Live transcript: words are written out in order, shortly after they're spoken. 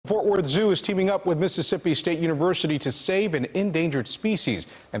Fort Worth Zoo is teaming up with Mississippi State University to save an endangered species,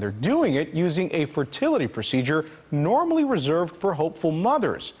 and they're doing it using a fertility procedure normally reserved for hopeful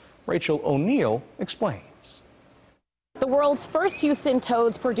mothers. Rachel O'Neill explains. The world's first Houston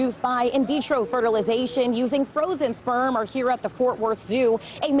toads produced by Vitro Fertilization using frozen sperm are here at the Fort Worth Zoo,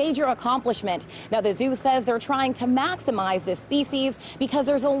 a major accomplishment. Now, the zoo says they're trying to maximize this species because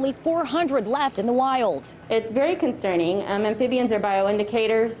there's only 400 left in the wild. It's very concerning. Amphibians are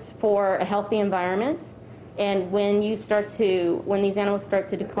bioindicators for a healthy environment, and when these animals start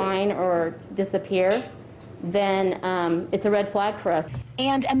to decline or disappear, then it's a red flag for us.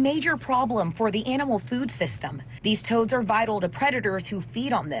 And a major problem for the animal food system. These toads are vital to predators who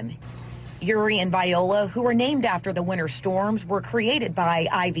feed on them. Yuri and Viola, who are named after the winter storms, were created by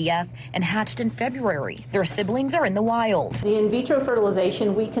IVF and hatched in February. Their siblings are in the wild. In vitro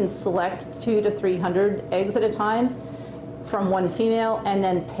fertilization, we can select 200 to 300 eggs at a time from one female and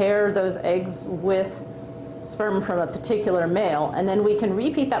then pair those eggs with sperm from a particular male. And then we can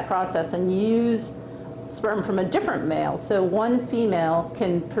repeat that process and use sperm from a different male. So one female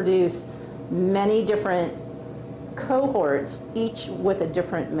can produce many different cohorts, each with a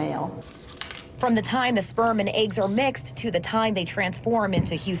different male. From the time the sperm and eggs are mixed to the time they transform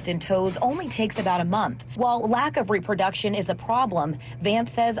into Houston toads only takes about a month. While lack of reproduction is a problem,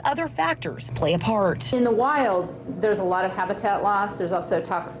 Vance says other factors play a part. In the wild, there's a lot of habitat loss. There's also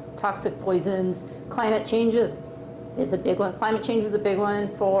toxic poisons. Climate change is a big one. Climate change is a big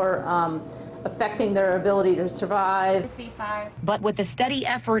one for affecting their ability to survive. But with the steady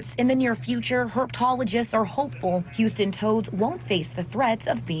efforts in the near future, herpetologists are hopeful Houston toads won't face the threat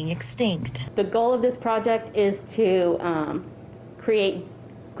of being extinct. The goal of this project is to create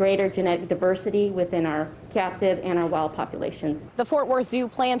greater genetic diversity within our captive and our wild populations. The Fort Worth Zoo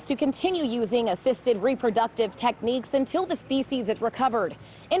plans to continue using assisted reproductive techniques until the species is recovered.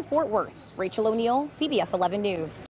 In Fort Worth, Rachel O'Neill, CBS 11 News.